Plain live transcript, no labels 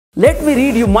Let me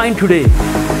read your mind today.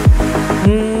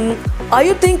 Are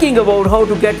you thinking about how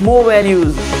to get more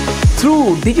values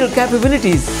through digital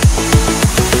capabilities?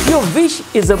 Your wish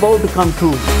is about to come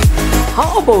true.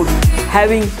 How about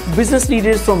having business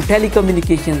leaders from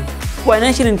telecommunication,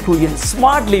 financial inclusion,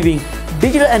 smart living,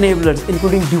 digital enablers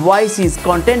including devices,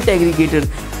 content aggregators,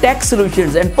 tech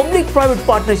solutions and public-private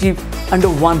partnership under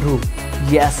one roof?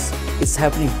 Yes, it's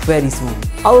happening very soon.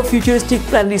 Our futuristic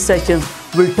plenary sessions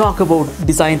will talk about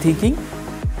design thinking,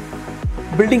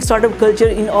 building startup culture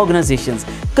in organizations,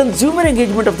 consumer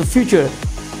engagement of the future,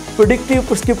 predictive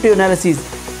prescriptive analysis,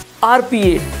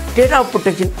 RPA, data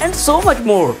protection, and so much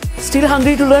more. Still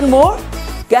hungry to learn more?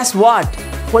 Guess what?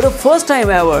 For the first time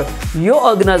ever, your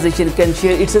organization can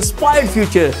share its aspired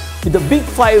future with the big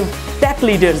 5 tech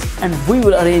leaders, and we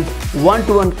will arrange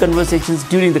one-to-one conversations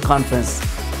during the conference.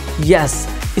 Yes,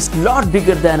 it's a lot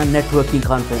bigger than a networking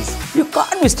conference. You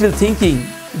can't be still thinking.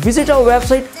 Visit our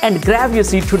website and grab your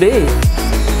seat today.